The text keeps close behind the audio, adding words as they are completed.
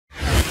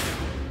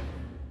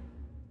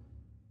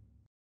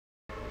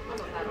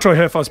Troy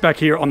Herfoss back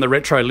here on the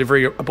retro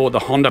livery aboard the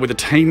Honda with a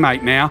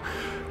teammate now,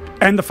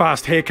 and the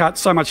fast haircut.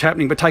 So much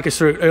happening, but take us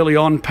through it early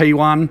on.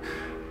 P1,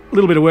 a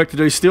little bit of work to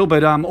do still,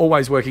 but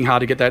always working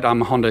hard to get that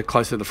Honda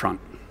closer to the front.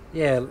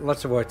 Yeah,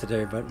 lots of work to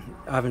do, but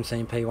I haven't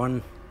seen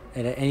P1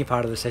 in any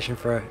part of the session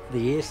for the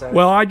year. So.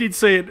 Well, I did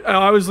see it.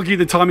 I was looking at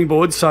the timing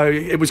board, so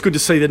it was good to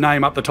see the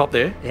name up the top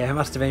there. Yeah, it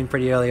must have been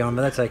pretty early on,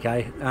 but that's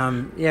okay.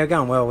 Yeah, we're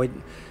going well.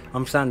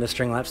 I'm starting to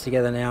string laps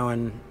together now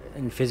and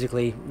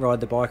physically ride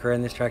the bike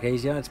around this track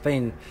easier. It's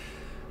been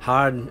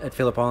hard at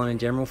Phillip Island in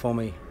general for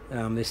me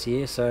this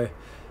year, so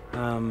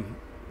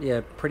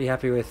yeah, pretty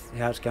happy with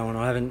how it's going.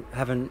 I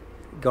haven't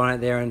gone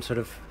out there and sort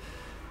of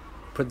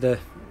put the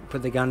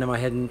gun to my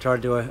head and tried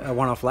to do a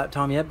one-off lap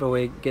time yet, but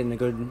we're getting a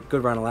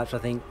good run of laps. I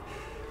think,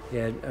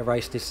 yeah, a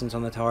race distance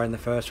on the tyre in the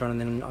first run, and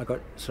then I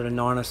got sort of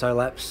 9 or so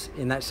laps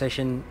in that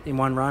session in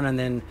one run, and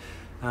then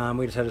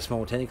we just had a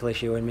small technical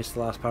issue and missed the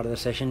last part of the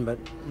session, but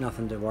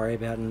nothing to worry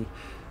about, and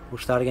we'll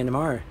start again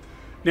tomorrow.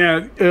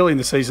 Now, early in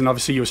the season,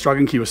 obviously you were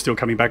struggling, you were still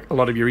coming back. A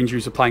lot of your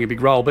injuries were playing a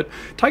big role, but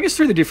take us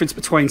through the difference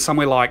between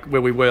somewhere like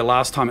where we were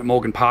last time at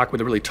Morgan Park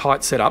with a really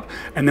tight setup,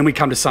 and then we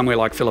come to somewhere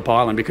like Phillip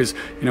Island, because,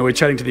 you know, we're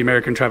chatting to the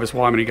American Travis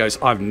Wyman, he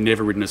goes, I've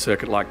never ridden a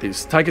circuit like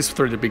this. Take us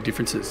through the big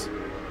differences.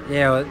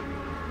 Yeah, well,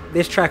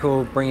 this track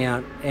will bring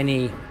out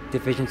any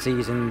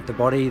deficiencies in the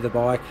body, the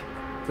bike,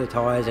 the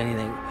tyres,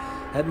 anything.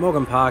 At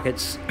Morgan Park,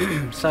 it's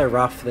so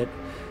rough that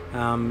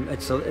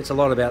it's a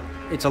lot about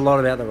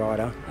the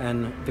rider,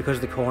 and because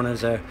the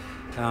corners are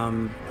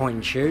point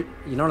and shoot,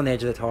 you're not on the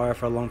edge of the tyre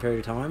for a long period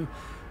of time,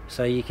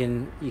 so you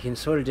can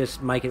sort of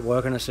just make it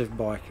work on a super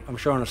bike. I'm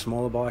sure on a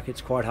smaller bike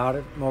it's quite hard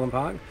at Morgan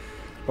Park,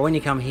 but when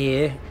you come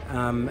here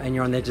and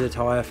you're on the edge of the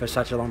tyre for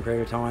such a long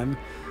period of time,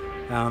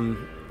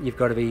 you've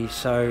got to be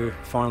so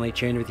finely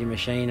tuned with your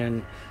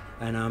machine,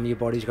 and your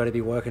body's got to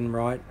be working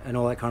right and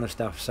all that kind of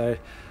stuff. So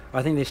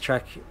I think this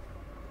track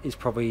is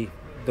probably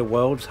the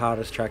world's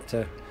hardest track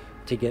to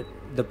get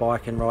the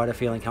bike and rider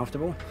feeling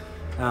comfortable.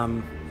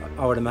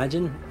 I would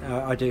imagine.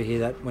 I do hear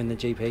that when the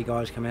GP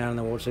guys come out and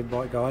the World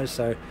Superbike guys.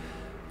 So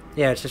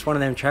yeah, it's just one of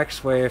them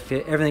tracks where if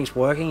everything's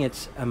working,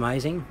 it's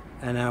amazing,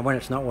 and when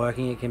it's not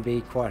working, it can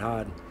be quite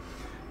hard.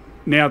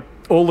 Now,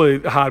 all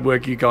the hard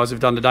work you guys have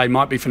done today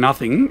might be for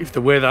nothing if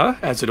the weather,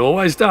 as it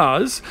always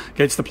does,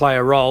 gets to play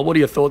a role. What are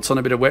your thoughts on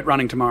a bit of wet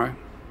running tomorrow?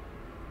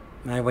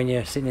 Mate, when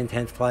you're sitting in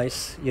 10th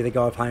place, you're the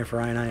guy playing for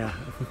rain, aren't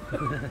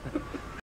you?